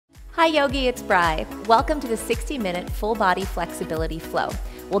Hi Yogi, it's Bri. Welcome to the 60-minute full body flexibility flow.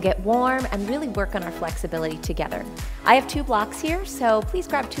 We'll get warm and really work on our flexibility together. I have 2 blocks here, so please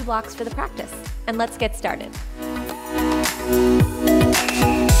grab 2 blocks for the practice. And let's get started.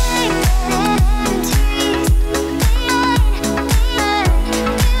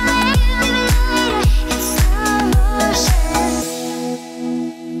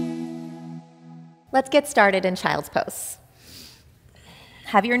 Let's get started in child's pose.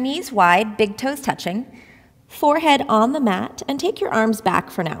 Have your knees wide, big toes touching, forehead on the mat, and take your arms back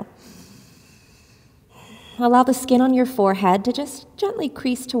for now. Allow the skin on your forehead to just gently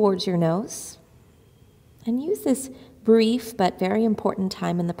crease towards your nose. And use this brief but very important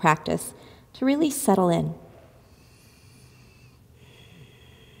time in the practice to really settle in.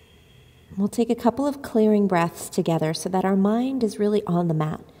 We'll take a couple of clearing breaths together so that our mind is really on the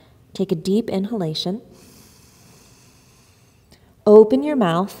mat. Take a deep inhalation. Open your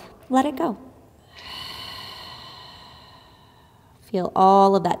mouth, let it go. Feel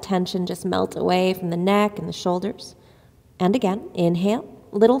all of that tension just melt away from the neck and the shoulders. And again, inhale,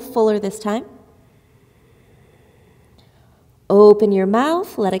 a little fuller this time. Open your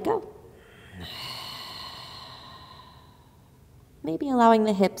mouth, let it go. Maybe allowing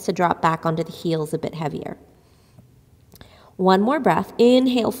the hips to drop back onto the heels a bit heavier. One more breath.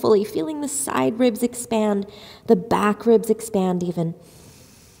 Inhale fully, feeling the side ribs expand, the back ribs expand even.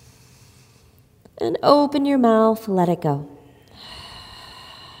 And open your mouth, let it go.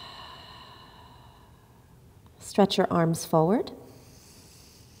 Stretch your arms forward.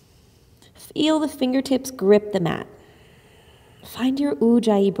 Feel the fingertips grip the mat. Find your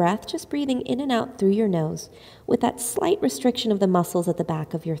ujjayi breath, just breathing in and out through your nose with that slight restriction of the muscles at the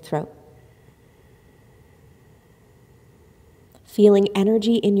back of your throat. Feeling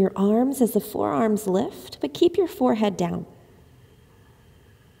energy in your arms as the forearms lift, but keep your forehead down.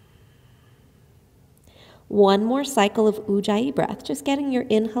 One more cycle of ujjayi breath, just getting your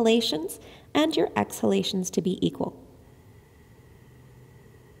inhalations and your exhalations to be equal.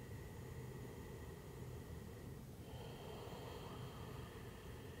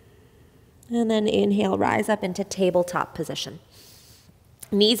 And then inhale, rise up into tabletop position.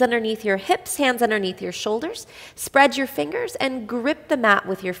 Knees underneath your hips, hands underneath your shoulders. Spread your fingers and grip the mat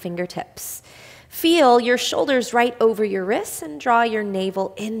with your fingertips. Feel your shoulders right over your wrists and draw your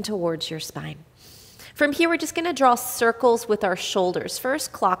navel in towards your spine. From here, we're just going to draw circles with our shoulders.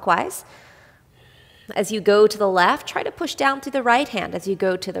 First, clockwise. As you go to the left, try to push down through the right hand. As you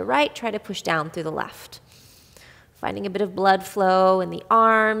go to the right, try to push down through the left. Finding a bit of blood flow in the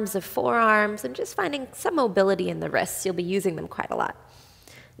arms, the forearms, and just finding some mobility in the wrists. You'll be using them quite a lot.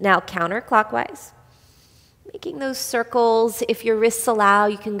 Now counterclockwise, making those circles. If your wrists allow,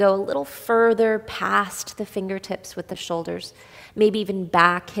 you can go a little further past the fingertips with the shoulders, maybe even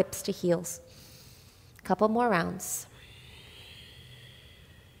back, hips to heels. A couple more rounds.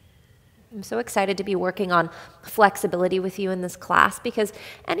 I'm so excited to be working on flexibility with you in this class because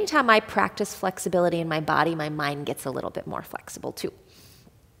anytime I practice flexibility in my body, my mind gets a little bit more flexible too.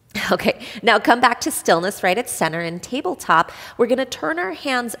 Okay, now come back to stillness right at center and tabletop. We're going to turn our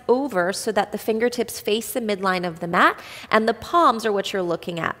hands over so that the fingertips face the midline of the mat and the palms are what you're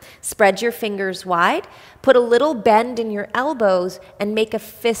looking at. Spread your fingers wide, put a little bend in your elbows, and make a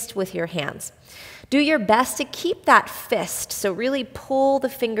fist with your hands. Do your best to keep that fist, so really pull the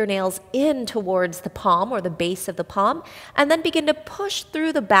fingernails in towards the palm or the base of the palm, and then begin to push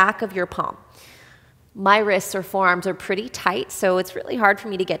through the back of your palm. My wrists or forearms are pretty tight, so it's really hard for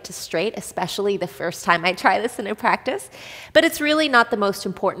me to get to straight, especially the first time I try this in a practice. But it's really not the most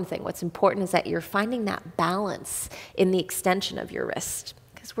important thing. What's important is that you're finding that balance in the extension of your wrist,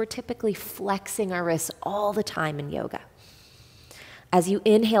 because we're typically flexing our wrists all the time in yoga. As you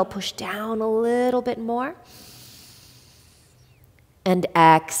inhale, push down a little bit more. And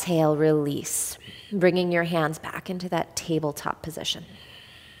exhale, release, bringing your hands back into that tabletop position.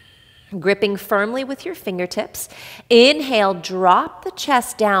 Gripping firmly with your fingertips. Inhale, drop the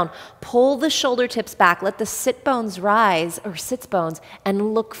chest down, pull the shoulder tips back, let the sit bones rise, or sits bones,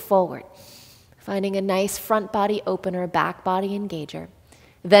 and look forward. Finding a nice front body opener, back body engager.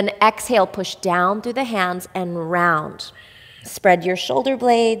 Then exhale, push down through the hands and round. Spread your shoulder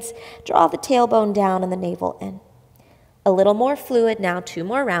blades, draw the tailbone down and the navel in. A little more fluid now, 2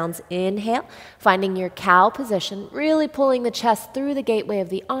 more rounds. Inhale, finding your cow position, really pulling the chest through the gateway of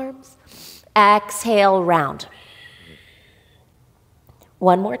the arms. Exhale, round.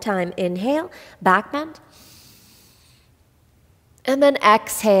 One more time. Inhale, back bend. And then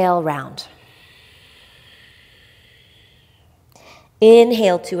exhale, round.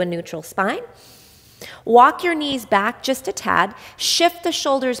 Inhale to a neutral spine. Walk your knees back just a tad, shift the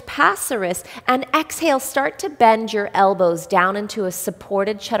shoulders past the wrists, and exhale, start to bend your elbows down into a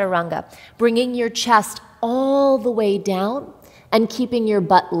supported chaturanga, bringing your chest all the way down and keeping your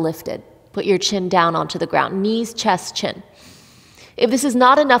butt lifted. Put your chin down onto the ground, knees, chest, chin. If this is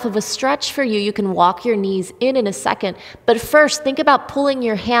not enough of a stretch for you, you can walk your knees in a second. But first, think about pulling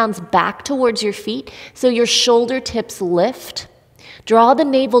your hands back towards your feet so your shoulder tips lift. Draw the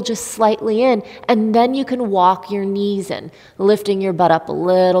navel just slightly in, and then you can walk your knees in, lifting your butt up a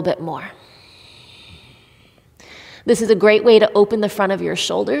little bit more. This is a great way to open the front of your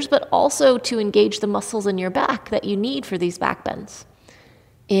shoulders, but also to engage the muscles in your back that you need for these back bends.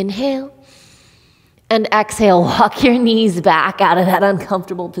 Inhale. And exhale, walk your knees back out of that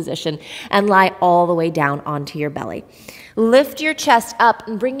uncomfortable position and lie all the way down onto your belly. Lift your chest up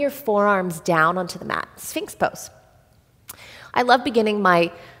and bring your forearms down onto the mat. Sphinx pose. I love beginning my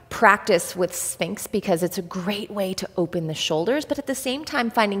practice with Sphinx because it's a great way to open the shoulders, but at the same time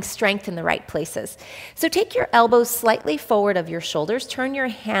finding strength in the right places. So take your elbows slightly forward of your shoulders, turn your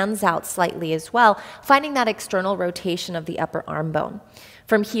hands out slightly as well, finding that external rotation of the upper arm bone.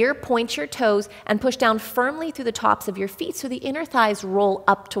 From here, point your toes and push down firmly through the tops of your feet so the inner thighs roll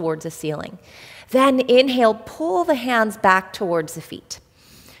up towards the ceiling. Then inhale, pull the hands back towards the feet.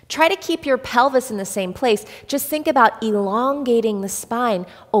 Try to keep your pelvis in the same place. Just think about elongating the spine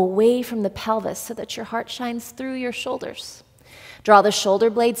away from the pelvis so that your heart shines through your shoulders. Draw the shoulder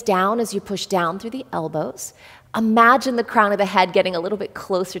blades down as you push down through the elbows. Imagine the crown of the head getting a little bit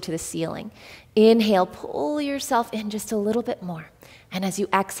closer to the ceiling. Inhale, pull yourself in just a little bit more. And as you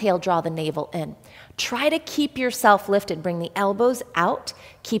exhale, draw the navel in. Try to keep yourself lifted. Bring the elbows out,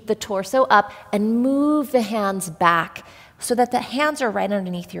 keep the torso up, and move the hands back so that the hands are right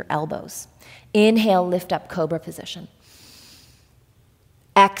underneath your elbows. Inhale, lift up cobra position.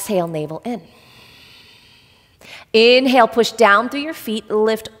 Exhale, navel in. Inhale, push down through your feet,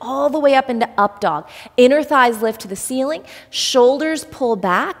 lift all the way up into up dog. Inner thighs lift to the ceiling, shoulders pull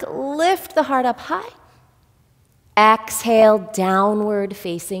back, lift the heart up high. Exhale, downward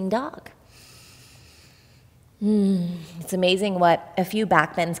facing dog. It's amazing what a few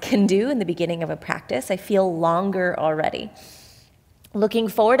back bends can do in the beginning of a practice. I feel longer already. Looking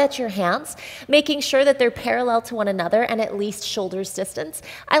forward at your hands, making sure that they're parallel to one another and at least shoulders distance.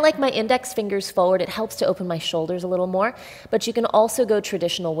 I like my index fingers forward. It helps to open my shoulders a little more, but you can also go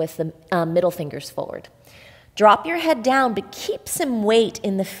traditional with the middle fingers forward. Drop your head down, but keep some weight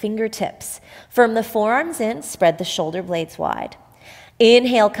in the fingertips. Firm the forearms in, spread the shoulder blades wide.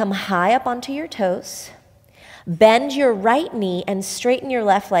 Inhale, come high up onto your toes. Bend your right knee and straighten your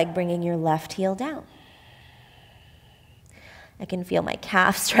left leg, bringing your left heel down. I can feel my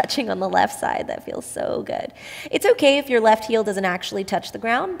calf stretching on the left side. That feels so good. It's okay if your left heel doesn't actually touch the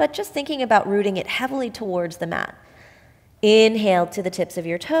ground, but just thinking about rooting it heavily towards the mat. Inhale to the tips of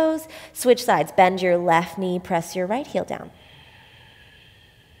your toes. Switch sides. Bend your left knee. Press your right heel down.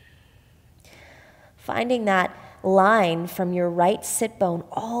 Finding that line from your right sit bone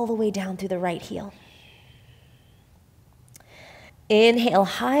all the way down through the right heel. Inhale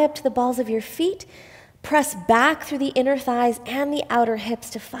high up to the balls of your feet. Press back through the inner thighs and the outer hips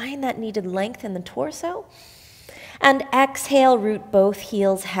to find that needed length in the torso. And exhale, root both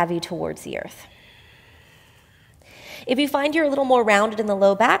heels heavy towards the earth. If you find you're a little more rounded in the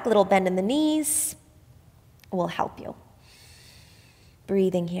low back, a little bend in the knees will help you.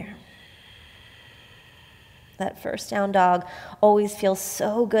 Breathing here. That first down dog always feels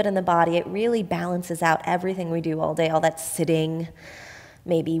so good in the body. It really balances out everything we do all day, all that sitting,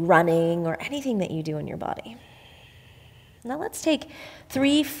 maybe running, or anything that you do in your body. Now let's take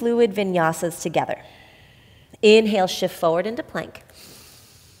 3 fluid vinyasas together. Inhale, shift forward into plank.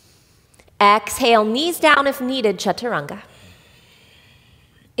 Exhale, knees down if needed, chaturanga.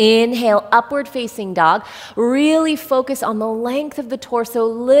 Inhale, upward facing dog. Really focus on the length of the torso,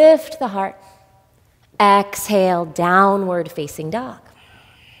 lift the heart. Exhale, downward facing dog.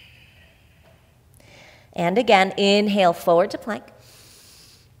 And again, inhale, forward to plank.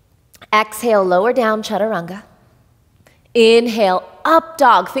 Exhale, lower down, chaturanga. Inhale, up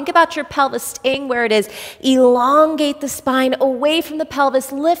dog. Think about your pelvis staying where it is. Elongate the spine away from the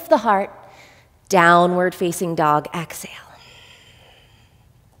pelvis. Lift the heart. Downward facing dog. Exhale.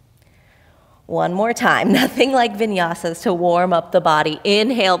 One more time. Nothing like vinyasas to warm up the body.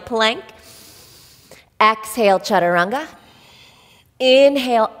 Inhale, plank. Exhale, chaturanga.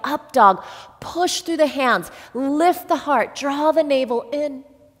 Inhale, up dog. Push through the hands. Lift the heart. Draw the navel in.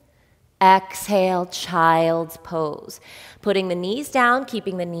 Exhale, child's pose. Putting the knees down,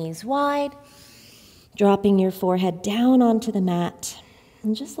 keeping the knees wide. Dropping your forehead down onto the mat.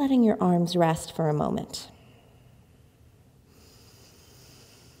 And just letting your arms rest for a moment.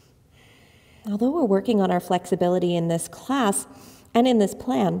 Although we're working on our flexibility in this class and in this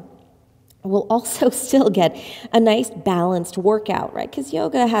plan, we'll also still get a nice balanced workout, right? Because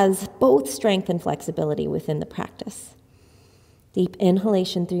yoga has both strength and flexibility within the practice. Deep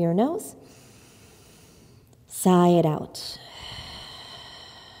inhalation through your nose. Sigh it out.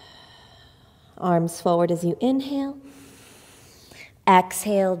 Arms forward as you inhale.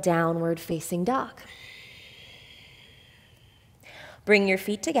 Exhale, downward facing dog. Bring your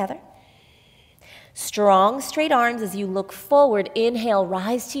feet together. Strong, straight arms as you look forward. Inhale,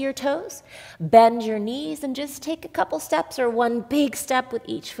 rise to your toes. Bend your knees and just take a couple steps or one big step with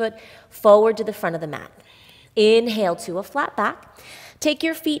each foot forward to the front of the mat. Inhale to a flat back. Take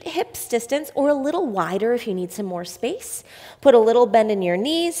your feet hips distance or a little wider if you need some more space. Put a little bend in your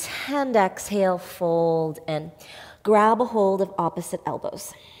knees and exhale, fold in. Grab a hold of opposite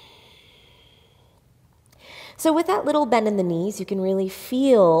elbows. So with that little bend in the knees, you can really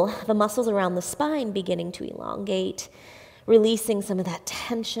feel the muscles around the spine beginning to elongate, releasing some of that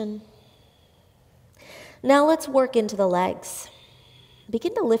tension. Now let's work into the legs.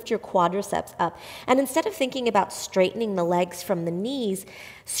 Begin to lift your quadriceps up. And instead of thinking about straightening the legs from the knees,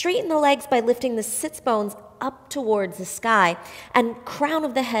 straighten the legs by lifting the sits bones up towards the sky and crown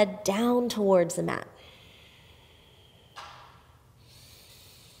of the head down towards the mat.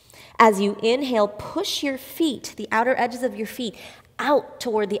 As you inhale, push your feet, the outer edges of your feet, out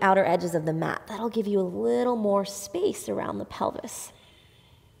toward the outer edges of the mat. That'll give you a little more space around the pelvis.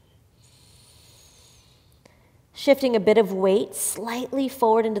 Shifting a bit of weight slightly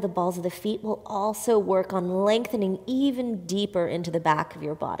forward into the balls of the feet will also work on lengthening even deeper into the back of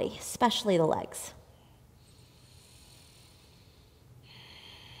your body, especially the legs.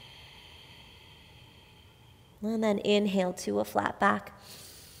 And then inhale to a flat back.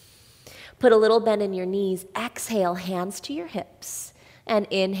 Put a little bend in your knees. Exhale, hands to your hips. And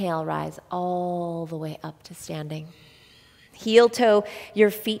inhale, rise all the way up to standing. Heel toe, your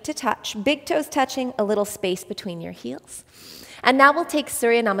feet to touch. Big toes touching, a little space between your heels. And now we'll take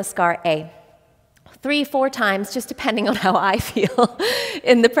Surya Namaskar A. 3-4 times, just depending on how I feel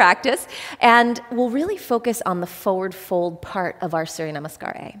in the practice. And we'll really focus on the forward fold part of our Surya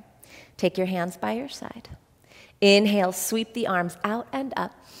Namaskar A. Take your hands by your side. Inhale, sweep the arms out and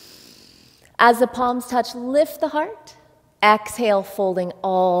up. As the palms touch, lift the heart. Exhale, folding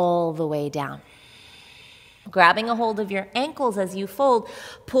all the way down. Grabbing a hold of your ankles as you fold,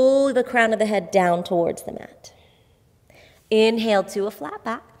 pull the crown of the head down towards the mat. Inhale to a flat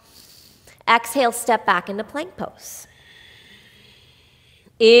back. Exhale, step back into plank pose.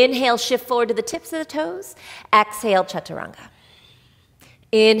 Inhale, shift forward to the tips of the toes. Exhale, chaturanga.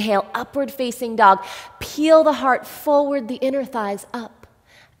 Inhale, upward facing dog. Peel the heart forward, the inner thighs up.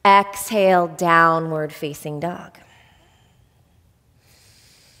 Exhale, downward facing dog.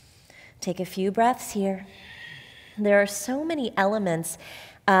 Take a few breaths here. There are so many elements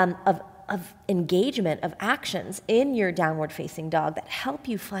of engagement, of actions in your downward facing dog that help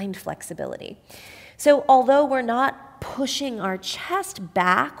you find flexibility. So although we're not pushing our chest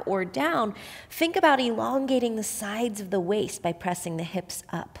back or down, think about elongating the sides of the waist by pressing the hips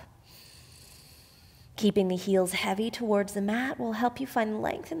up. Keeping the heels heavy towards the mat will help you find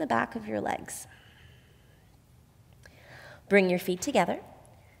length in the back of your legs. Bring your feet together.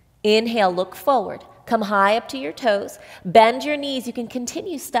 Inhale, look forward. Come high up to your toes. Bend your knees. You can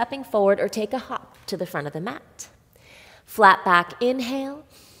continue stepping forward or take a hop to the front of the mat. Flat back, inhale.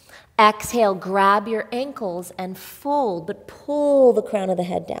 Exhale, grab your ankles and fold, but pull the crown of the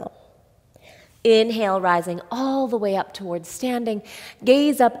head down. Inhale, rising all the way up towards standing.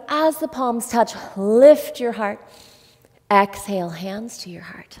 Gaze up as the palms touch. Lift your heart. Exhale, hands to your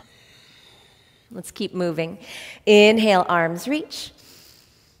heart. Let's keep moving. Inhale, arms reach.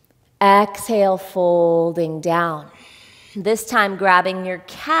 Exhale, folding down. This time grabbing your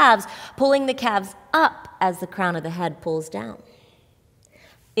calves, pulling the calves up as the crown of the head pulls down.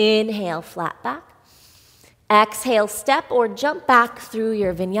 Inhale, flat back. Exhale, step or jump back through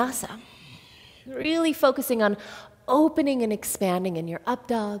your vinyasa. Really focusing on opening and expanding in your up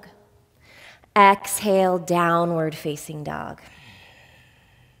dog. Exhale, downward facing dog.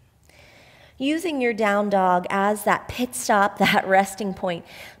 Using your down dog as that pit stop, that resting point.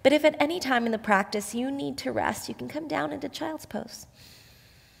 But if at any time in the practice you need to rest, you can come down into child's pose.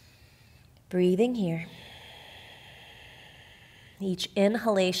 Breathing here. Each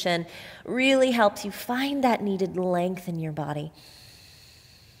inhalation really helps you find that needed length in your body.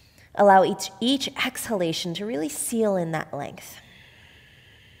 Allow each exhalation to really seal in that length.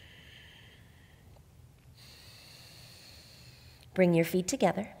 Bring your feet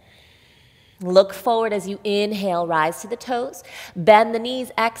together. Look forward as you inhale, rise to the toes. Bend the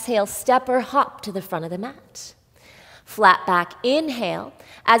knees, exhale, step or hop to the front of the mat. Flat back, inhale.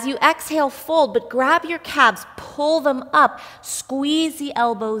 As you exhale, fold, but grab your calves, pull them up, squeeze the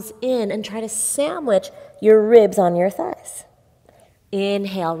elbows in, and try to sandwich your ribs on your thighs.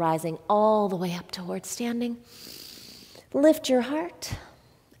 Inhale, rising all the way up towards standing. Lift your heart.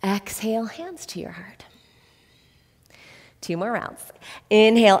 Exhale, hands to your heart. 2 more rounds.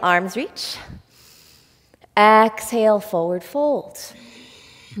 Inhale, arms reach. Exhale, forward fold.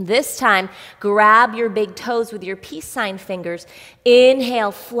 This time, grab your big toes with your peace sign fingers.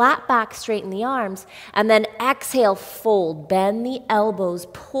 Inhale, flat back, straighten the arms. And then exhale, fold. Bend the elbows.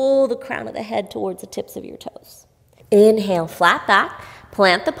 Pull the crown of the head towards the tips of your toes. Inhale, flat back.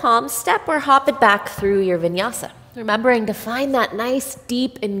 Plant the palms, step or hop it back through your vinyasa. Remembering to find that nice,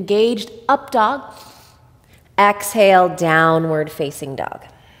 deep, engaged up dog. Exhale, downward facing dog.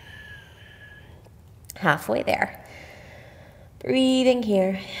 Halfway there. Breathing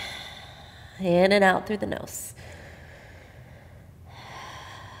here, in and out through the nose.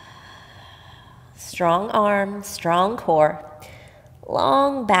 Strong arms, strong core,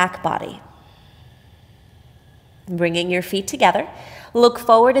 long back body. Bringing your feet together. Look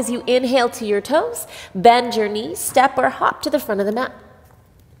forward as you inhale to your toes. Bend your knees, step or hop to the front of the mat.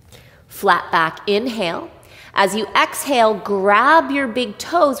 Flat back, inhale. As you exhale, grab your big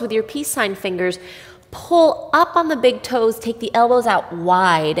toes with your peace sign fingers. Pull up on the big toes, take the elbows out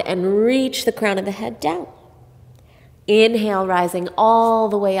wide, and reach the crown of the head down. Inhale, rising all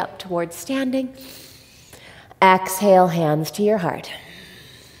the way up towards standing. Exhale, hands to your heart.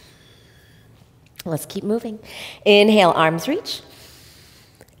 Let's keep moving. Inhale, arms reach.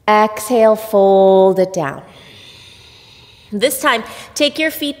 Exhale, fold it down. This time, take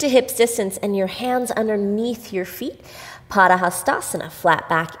your feet to hips distance and your hands underneath your feet. Padahastasana, flat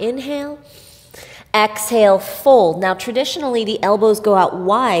back, inhale. Exhale, fold. Now, traditionally, the elbows go out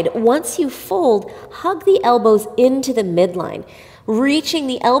wide. Once you fold, hug the elbows into the midline, reaching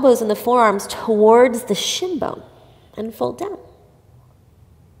the elbows and the forearms towards the shin bone, and fold down.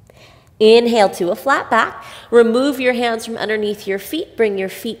 Inhale to a flat back. Remove your hands from underneath your feet. Bring your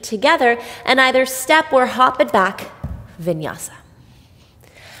feet together and either step or hop it back, vinyasa.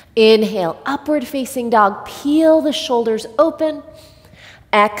 Inhale, upward facing dog. Peel the shoulders open.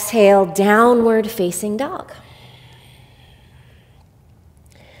 Exhale, downward facing dog.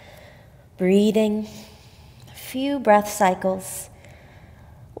 Breathing, a few breath cycles.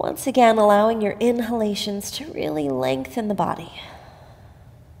 Once again, allowing your inhalations to really lengthen the body.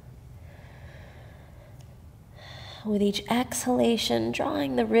 With each exhalation,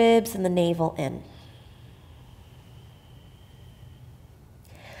 drawing the ribs and the navel in.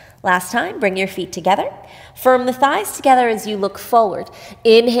 Last time, bring your feet together. Firm the thighs together as you look forward.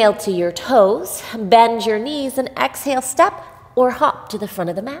 Inhale to your toes, bend your knees, and exhale, step or hop to the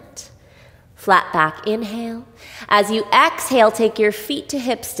front of the mat. Flat back, inhale. As you exhale, take your feet to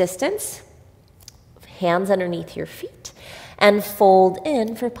hips distance, hands underneath your feet, and fold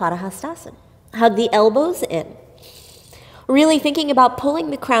in for Padahastasana. Hug the elbows in. Really thinking about pulling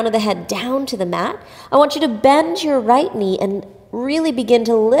the crown of the head down to the mat. I want you to bend your right knee and really begin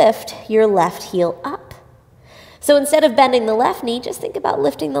to lift your left heel up. So instead of bending the left knee, just think about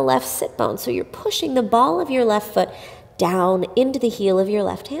lifting the left sit bone. So you're pushing the ball of your left foot down into the heel of your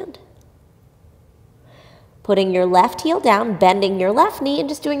left hand. Putting your left heel down, bending your left knee, and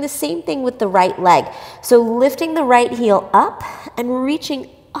just doing the same thing with the right leg. So lifting the right heel up and reaching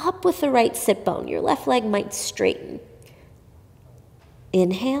up with the right sit bone. Your left leg might straighten.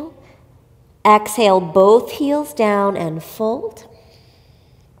 Inhale. Exhale, both heels down and fold.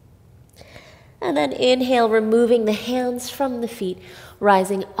 And then inhale, removing the hands from the feet,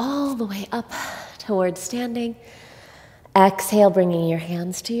 rising all the way up towards standing. Exhale, bringing your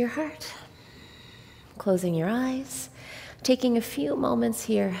hands to your heart. Closing your eyes, taking a few moments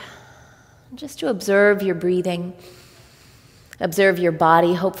here just to observe your breathing, observe your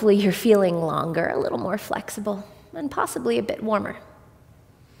body. Hopefully you're feeling longer, a little more flexible, and possibly a bit warmer.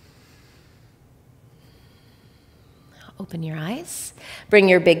 Open your eyes, bring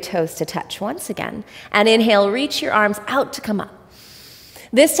your big toes to touch once again, and inhale, reach your arms out to come up.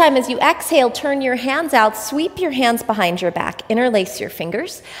 This time as you exhale, turn your hands out, sweep your hands behind your back, interlace your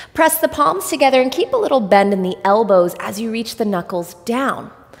fingers, press the palms together, and keep a little bend in the elbows as you reach the knuckles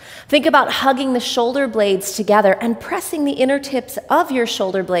down. Think about hugging the shoulder blades together and pressing the inner tips of your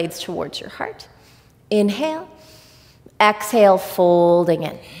shoulder blades towards your heart. Inhale, exhale, folding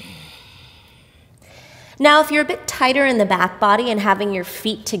in. Now, if you're a bit tighter in the back body and having your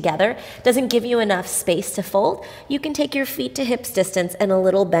feet together doesn't give you enough space to fold, you can take your feet to hips distance and a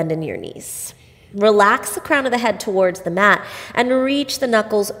little bend in your knees. Relax the crown of the head towards the mat and reach the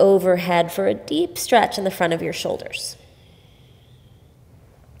knuckles overhead for a deep stretch in the front of your shoulders.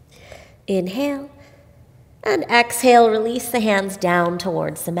 Inhale and exhale, release the hands down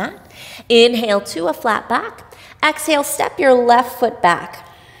towards the mat. Inhale to a flat back. Exhale, step your left foot back.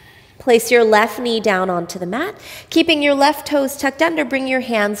 Place your left knee down onto the mat. Keeping your left toes tucked under, bring your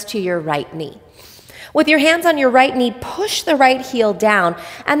hands to your right knee. With your hands on your right knee, push the right heel down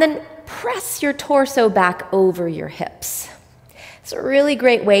and then press your torso back over your hips. It's a really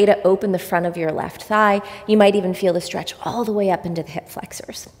great way to open the front of your left thigh. You might even feel the stretch all the way up into the hip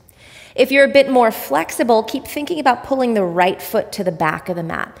flexors. If you're a bit more flexible, keep thinking about pulling the right foot to the back of the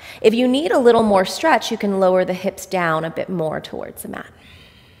mat. If you need a little more stretch, you can lower the hips down a bit more towards the mat.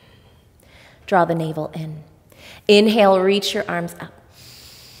 Draw the navel in. Inhale, reach your arms up.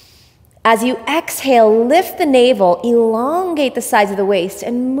 As you exhale, lift the navel, elongate the sides of the waist,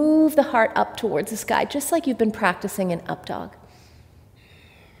 and move the heart up towards the sky, just like you've been practicing in up dog.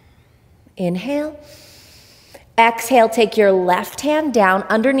 Inhale. Exhale, take your left hand down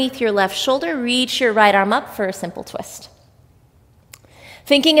underneath your left shoulder, reach your right arm up for a simple twist.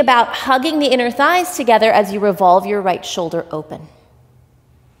 Thinking about hugging the inner thighs together as you revolve your right shoulder open.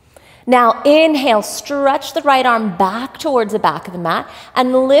 Now inhale, stretch the right arm back towards the back of the mat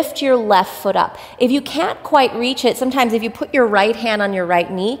and lift your left foot up. If you can't quite reach it, sometimes if you put your right hand on your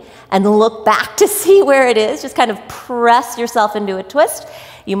right knee and look back to see where it is, just kind of press yourself into a twist,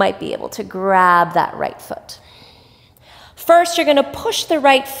 you might be able to grab that right foot. First, you're going to push the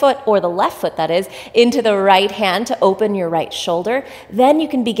right foot, or the left foot that is, into the right hand to open your right shoulder. Then you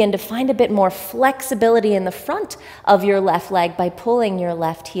can begin to find a bit more flexibility in the front of your left leg by pulling your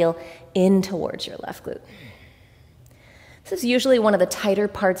left heel in towards your left glute. This is usually one of the tighter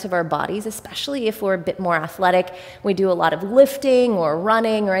parts of our bodies, especially if we're a bit more athletic. We do a lot of lifting or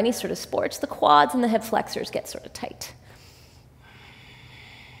running or any sort of sports. The quads and the hip flexors get sort of tight.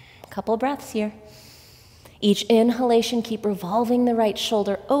 A couple breaths here. Each inhalation, keep revolving the right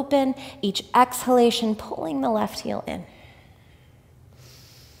shoulder open. Each exhalation, pulling the left heel in.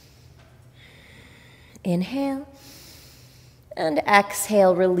 Inhale. And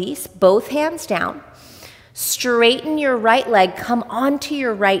exhale, release both hands down. Straighten your right leg, come onto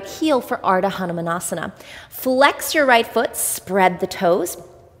your right heel for Ardha Hanumanasana. Flex your right foot, spread the toes.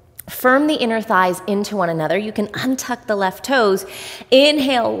 Firm the inner thighs into one another. You can untuck the left toes.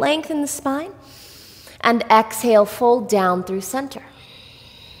 Inhale, lengthen the spine. And exhale, fold down through center.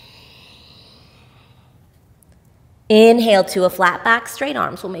 Inhale to a flat back, straight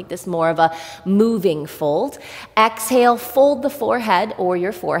arms. We'll make this more of a moving fold. Exhale, fold the forehead or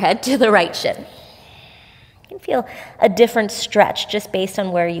your forehead to the right shin. You can feel a different stretch just based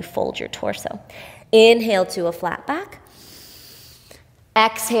on where you fold your torso. Inhale to a flat back.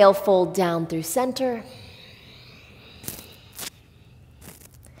 Exhale, fold down through center.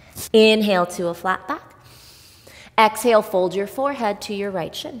 Inhale to a flat back. Exhale, fold your forehead to your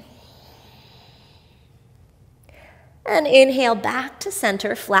right shin. And inhale back to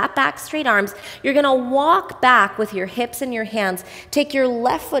center, flat back, straight arms. You're going to walk back with your hips and your hands. Take your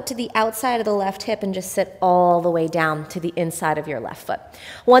left foot to the outside of the left hip and just sit all the way down to the inside of your left foot.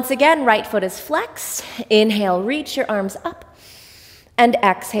 Once again, right foot is flexed. Inhale, reach your arms up. And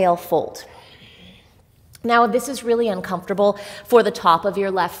exhale, fold. Now, this is really uncomfortable for the top of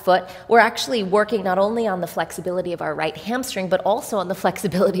your left foot. We're actually working not only on the flexibility of our right hamstring, but also on the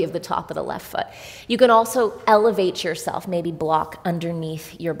flexibility of the top of the left foot. You can also elevate yourself, maybe block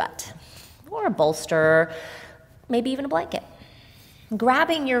underneath your butt, or a bolster, maybe even a blanket.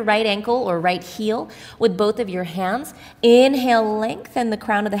 Grabbing your right ankle or right heel with both of your hands, inhale, lengthen the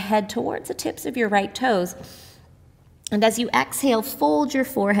crown of the head towards the tips of your right toes. And as you exhale, fold your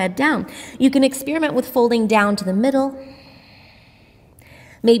forehead down. You can experiment with folding down to the middle,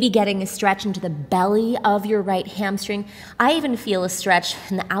 maybe getting a stretch into the belly of your right hamstring. I even feel a stretch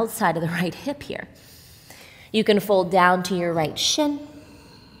in the outside of the right hip here. You can fold down to your right shin,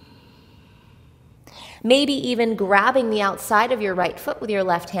 maybe even grabbing the outside of your right foot with your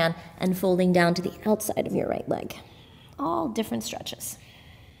left hand and folding down to the outside of your right leg. All different stretches.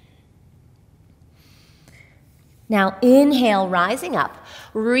 Now inhale, rising up.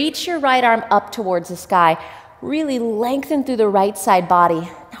 Reach your right arm up towards the sky. Really lengthen through the right side body.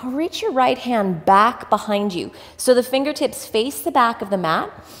 Now reach your right hand back behind you so the fingertips face the back of the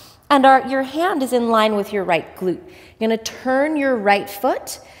mat and your hand is in line with your right glute. You're going to turn your right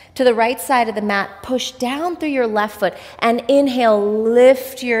foot to the right side of the mat, push down through your left foot, and inhale,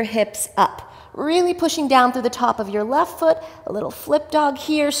 lift your hips up. really pushing down through the top of your left foot, a little flip dog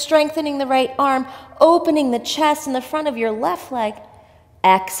here, strengthening the right arm, opening the chest and the front of your left leg.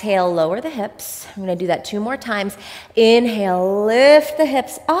 Exhale, lower the hips. I'm going to do that 2 more times. Inhale, lift the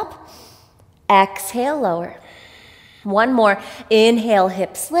hips up. Exhale, lower. 1 more. Inhale,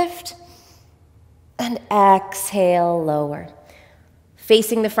 hips lift. And exhale, lower.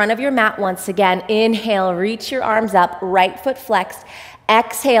 Facing the front of your mat once again. Inhale, reach your arms up, right foot flexed.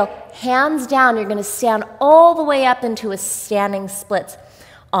 Exhale, hands down. You're going to stand all the way up into a standing split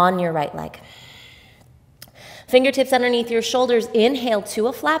on your right leg. Fingertips underneath your shoulders. Inhale to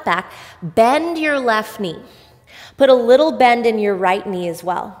a flat back. Bend your left knee. Put a little bend in your right knee as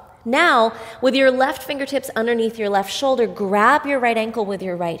well. Now, with your left fingertips underneath your left shoulder, grab your right ankle with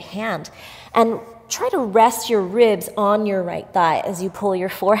your right hand and try to rest your ribs on your right thigh as you pull your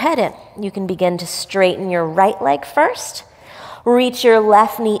forehead in. You can begin to straighten your right leg first. Reach your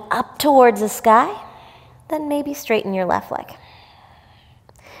left knee up towards the sky. Then maybe straighten your left leg.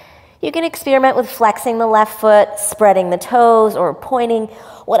 You can experiment with flexing the left foot, spreading the toes, or pointing,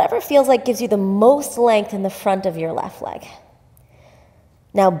 whatever feels like gives you the most length in the front of your left leg.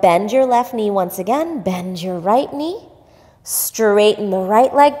 Now bend your left knee once again, bend your right knee, straighten the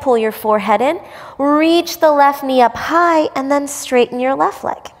right leg, pull your forehead in, reach the left knee up high, and then straighten your left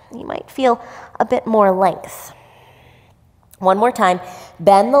leg. You might feel a bit more length. 1 more time,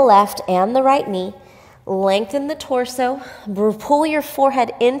 bend the left and the right knee, lengthen the torso, pull your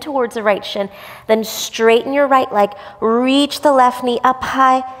forehead in towards the right shin, then straighten your right leg, reach the left knee up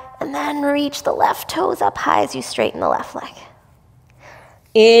high, and then reach the left toes up high as you straighten the left leg.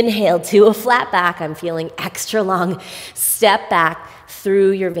 Inhale to a flat back. I'm feeling extra long. Step back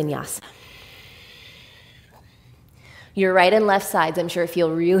through your vinyasa. Your right and left sides, I'm sure,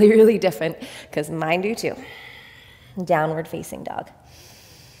 feel really, really different because mine do too. Downward facing dog.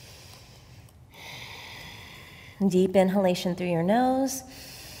 Deep inhalation through your nose.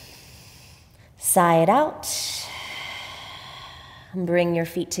 Sigh it out. Bring your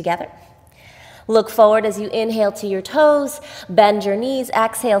feet together. Look forward as you inhale to your toes. Bend your knees.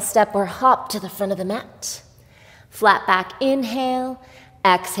 Exhale, step or hop to the front of the mat. Flat back, inhale.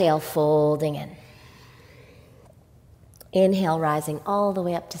 Exhale, folding in. Inhale, rising all the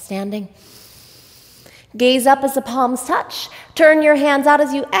way up to standing. Gaze up as the palms touch. Turn your hands out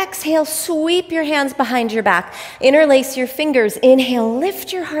as you exhale. Sweep your hands behind your back. Interlace your fingers. Inhale,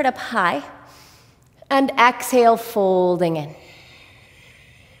 lift your heart up high. And exhale, folding in.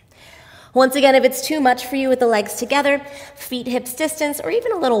 Once again, if it's too much for you with the legs together, feet hips distance, or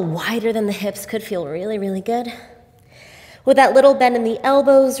even a little wider than the hips could feel really, really good. With that little bend in the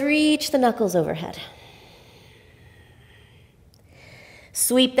elbows, reach the knuckles overhead.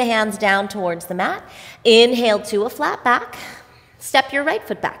 Sweep the hands down towards the mat. Inhale to a flat back. Step your right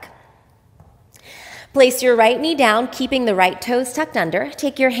foot back. Place your right knee down, keeping the right toes tucked under.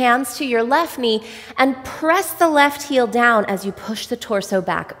 Take your hands to your left knee and press the left heel down as you push the torso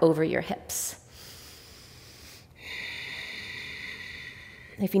back over your hips.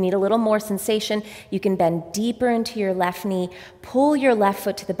 If you need a little more sensation, you can bend deeper into your left knee, pull your left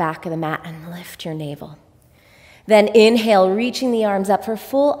foot to the back of the mat, and lift your navel. Then inhale, reaching the arms up for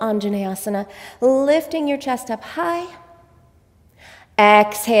full Anjaneyasana, lifting your chest up high.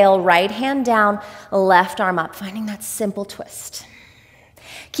 Exhale, right hand down, left arm up, finding that simple twist.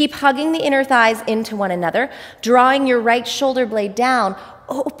 Keep hugging the inner thighs into one another, drawing your right shoulder blade down.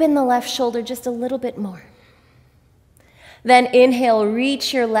 Open the left shoulder just a little bit more. Then inhale,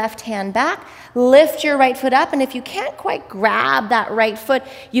 reach your left hand back, lift your right foot up, and if you can't quite grab that right foot,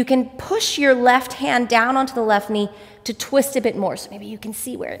 you can push your left hand down onto the left knee to twist a bit more, so maybe you can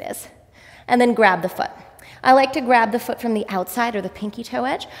see where it is. And then grab the foot. I like to grab the foot from the outside or the pinky toe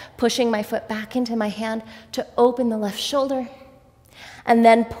edge, pushing my foot back into my hand to open the left shoulder, and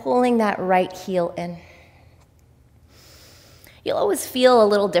then pulling that right heel in. You'll always feel a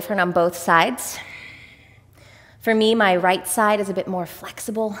little different on both sides. For me, my right side is a bit more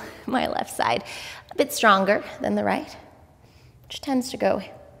flexible, my left side a bit stronger than the right, which tends to go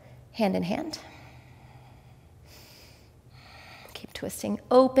hand in hand. Keep twisting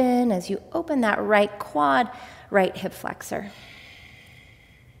open as you open that right quad, right hip flexor.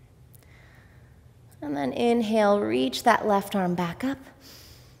 And then inhale, reach that left arm back up.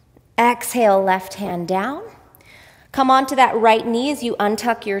 Exhale, left hand down. Come onto that right knee as you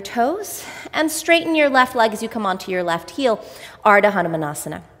untuck your toes and straighten your left leg as you come onto your left heel, Ardha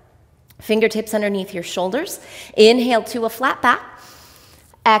Hanumanasana. Fingertips underneath your shoulders. Inhale to a flat back.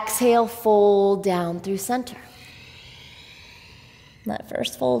 Exhale, fold down through center. That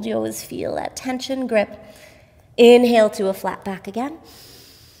first fold, you always feel that tension grip. Inhale to a flat back again.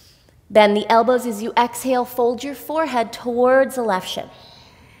 Bend the elbows as you exhale, fold your forehead towards the left shin.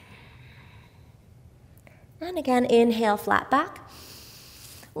 And again, inhale, flat back.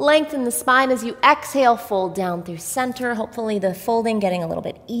 Lengthen the spine as you exhale, fold down through center. Hopefully the folding getting a little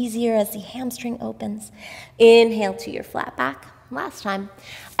bit easier as the hamstring opens. Inhale to your flat back. Last time.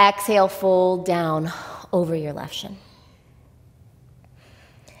 Exhale, fold down over your left shin.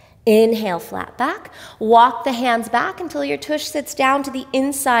 Inhale, flat back. Walk the hands back until your tush sits down to the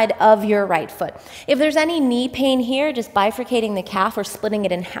inside of your right foot. If there's any knee pain here, just bifurcating the calf or splitting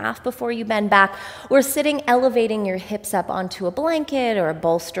it in half before you bend back, or sitting, elevating your hips up onto a blanket or a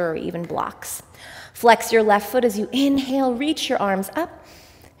bolster or even blocks. Flex your left foot as you inhale, reach your arms up.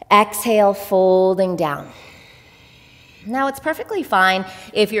 Exhale, folding down. Now, it's perfectly fine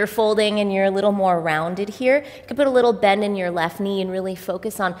if you're folding and you're a little more rounded here. You can put a little bend in your left knee and really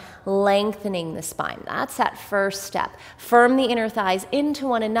focus on lengthening the spine. That's that first step. Firm the inner thighs into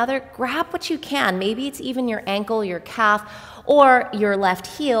one another. Grab what you can. Maybe it's even your ankle, your calf, or your left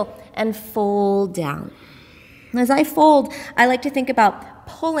heel, and fold down. As I fold, I like to think about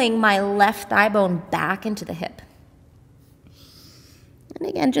pulling my left thigh bone back into the hip. And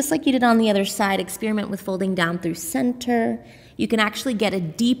again, just like you did on the other side, experiment with folding down through center. You can actually get a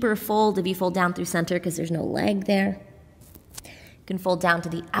deeper fold if you fold down through center because there's no leg there. You can fold down to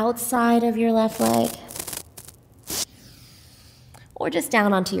the outside of your left leg or just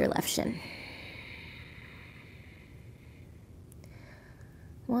down onto your left shin.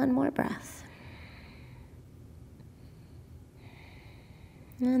 One more breath.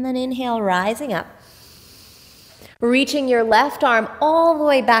 And then inhale, rising up. Reaching your left arm all the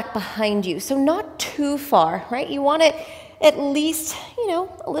way back behind you. So not too far, right? You want it at least, a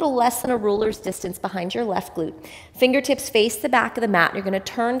little less than a ruler's distance behind your left glute. Fingertips face the back of the mat. You're going to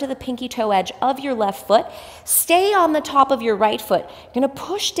turn to the pinky toe edge of your left foot. Stay on the top of your right foot. You're going to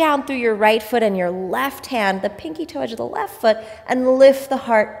push down through your right foot and your left hand, the pinky toe edge of the left foot, and lift the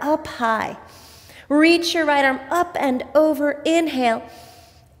heart up high. Reach your right arm up and over. Inhale.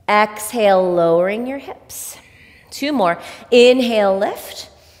 Exhale, lowering your hips. Two more. Inhale, lift.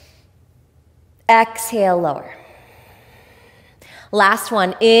 Exhale, lower. Last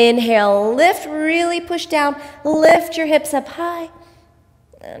one. Inhale, lift. Really push down. Lift your hips up high.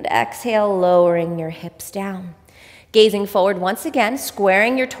 And exhale, lowering your hips down. Gazing forward once again,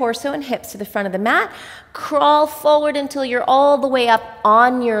 squaring your torso and hips to the front of the mat. Crawl forward until you're all the way up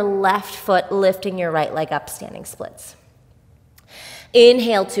on your left foot, lifting your right leg up, standing splits.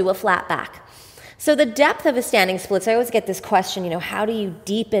 Inhale to a flat back. So the depth of a standing splits, I always get this question, how do you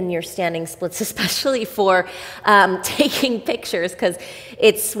deepen your standing splits, especially for taking pictures, because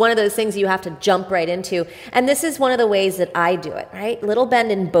it's one of those things you have to jump right into. And this is one of the ways that I do it, right? Little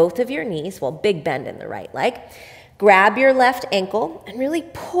bend in both of your knees, well, big bend in the right leg. Grab your left ankle and really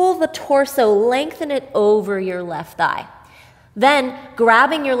pull the torso, lengthen it over your left thigh. Then,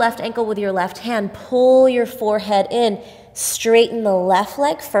 grabbing your left ankle with your left hand, pull your forehead in, straighten the left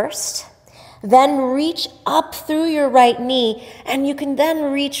leg first. Then reach up through your right knee, and you can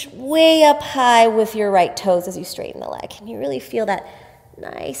then reach way up high with your right toes as you straighten the leg. And you really feel that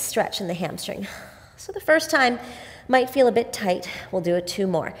nice stretch in the hamstring. So the first time might feel a bit tight. We'll do it two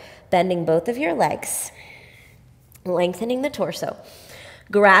more. Bending both of your legs, lengthening the torso.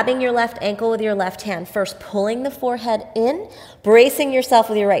 Grabbing your left ankle with your left hand, first pulling the forehead in, bracing yourself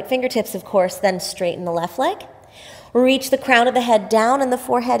with your right fingertips, of course, then straighten the left leg. Reach the crown of the head down and the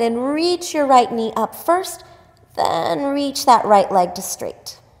forehead in. Reach your right knee up first, then reach that right leg to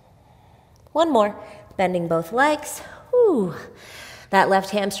straight. One more. Bending both legs. Ooh, that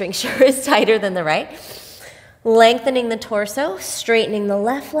left hamstring sure is tighter than the right. Lengthening the torso, straightening the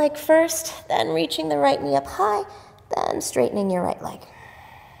left leg first, then reaching the right knee up high, then straightening your right leg.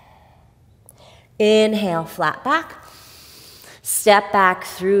 Inhale, flat back. Step back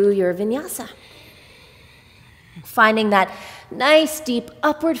through your vinyasa. Finding that nice, deep,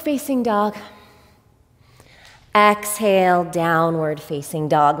 upward-facing dog. Exhale, downward-facing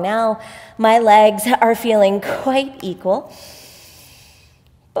dog. Now, my legs are feeling quite equal.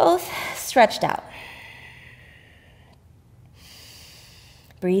 Both stretched out.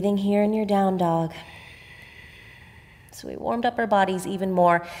 Breathing here in your down dog. So we warmed up our bodies even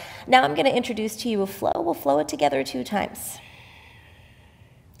more. Now I'm going to introduce to you a flow. We'll flow it together 2 times.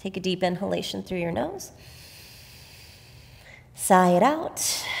 Take a deep inhalation through your nose. Sigh it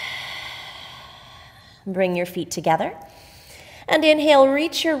out. Bring your feet together. And inhale,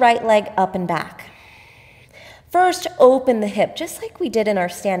 reach your right leg up and back. First, open the hip, just like we did in our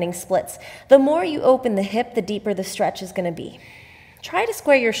standing splits. The more you open the hip, the deeper the stretch is going to be. Try to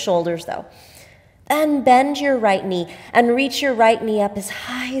square your shoulders, though. Then bend your right knee and reach your right knee up as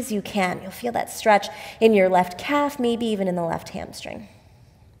high as you can. You'll feel that stretch in your left calf, maybe even in the left hamstring.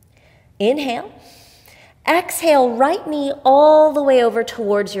 Inhale. Exhale, right knee all the way over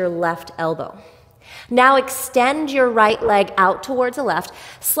towards your left elbow. Now extend your right leg out towards the left.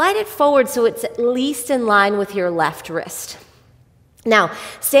 Slide it forward so it's at least in line with your left wrist. Now,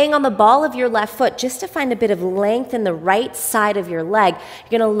 staying on the ball of your left foot, just to find a bit of length in the right side of your leg,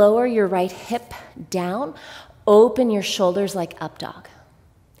 you're going to lower your right hip down, open your shoulders like up dog.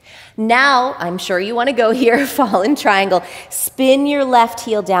 Now, I'm sure you want to go here, fallen triangle. Spin your left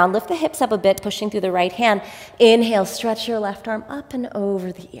heel down, lift the hips up a bit, pushing through the right hand. Inhale, stretch your left arm up and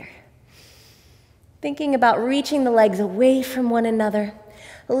over the ear. Thinking about reaching the legs away from one another,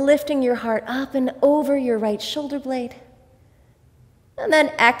 lifting your heart up and over your right shoulder blade. And then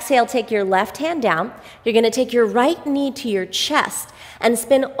exhale, take your left hand down. You're going to take your right knee to your chest and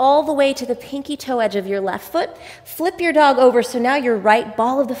spin all the way to the pinky toe edge of your left foot. Flip your dog over so now your right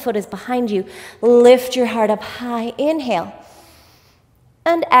ball of the foot is behind you. Lift your heart up high. Inhale.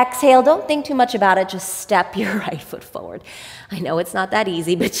 And exhale. Don't think too much about it. Just step your right foot forward. I know it's not that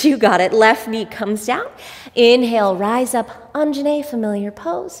easy, but you got it. Left knee comes down. Inhale, rise up. Anjane, familiar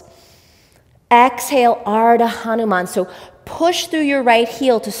pose. Exhale, Ardha Hanuman. So push through your right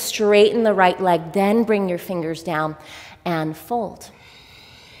heel to straighten the right leg. Then bring your fingers down and fold.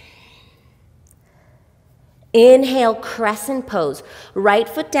 Inhale, crescent pose. Right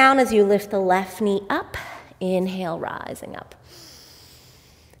foot down as you lift the left knee up. Inhale, rising up.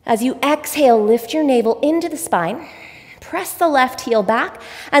 As you exhale, lift your navel into the spine. Press the left heel back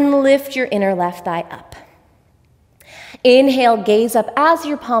and lift your inner left thigh up. Inhale, gaze up as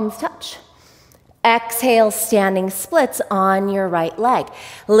your palms touch. Exhale, standing splits on your right leg.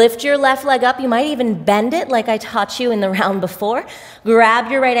 Lift your left leg up. You might even bend it like I taught you in the round before.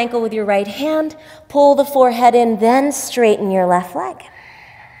 Grab your right ankle with your right hand. Pull the forehead in, then straighten your left leg.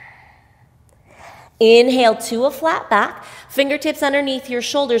 Inhale to a flat back. Fingertips underneath your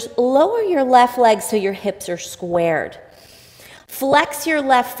shoulders. Lower your left leg so your hips are squared. Flex your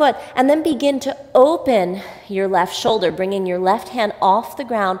left foot and then begin to open your left shoulder, bringing your left hand off the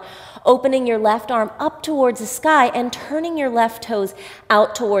ground, opening your left arm up towards the sky and turning your left toes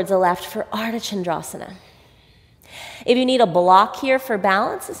out towards the left for Ardha Chandrasana. If you need a block here for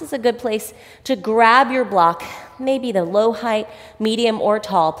balance, this is a good place to grab your block, maybe the low height, medium, or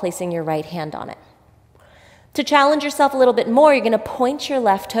tall, placing your right hand on it. To challenge yourself a little bit more, you're going to point your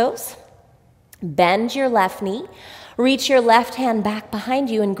left toes, bend your left knee, reach your left hand back behind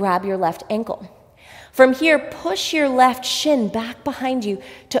you and grab your left ankle. From here, push your left shin back behind you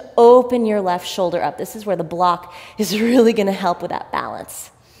to open your left shoulder up. This is where the block is really going to help with that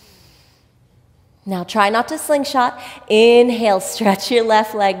balance. Now try not to slingshot. Inhale, stretch your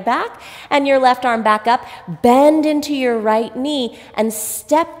left leg back and your left arm back up. Bend into your right knee and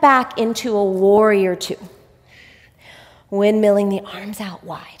step back into a warrior two. Windmilling the arms out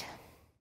wide.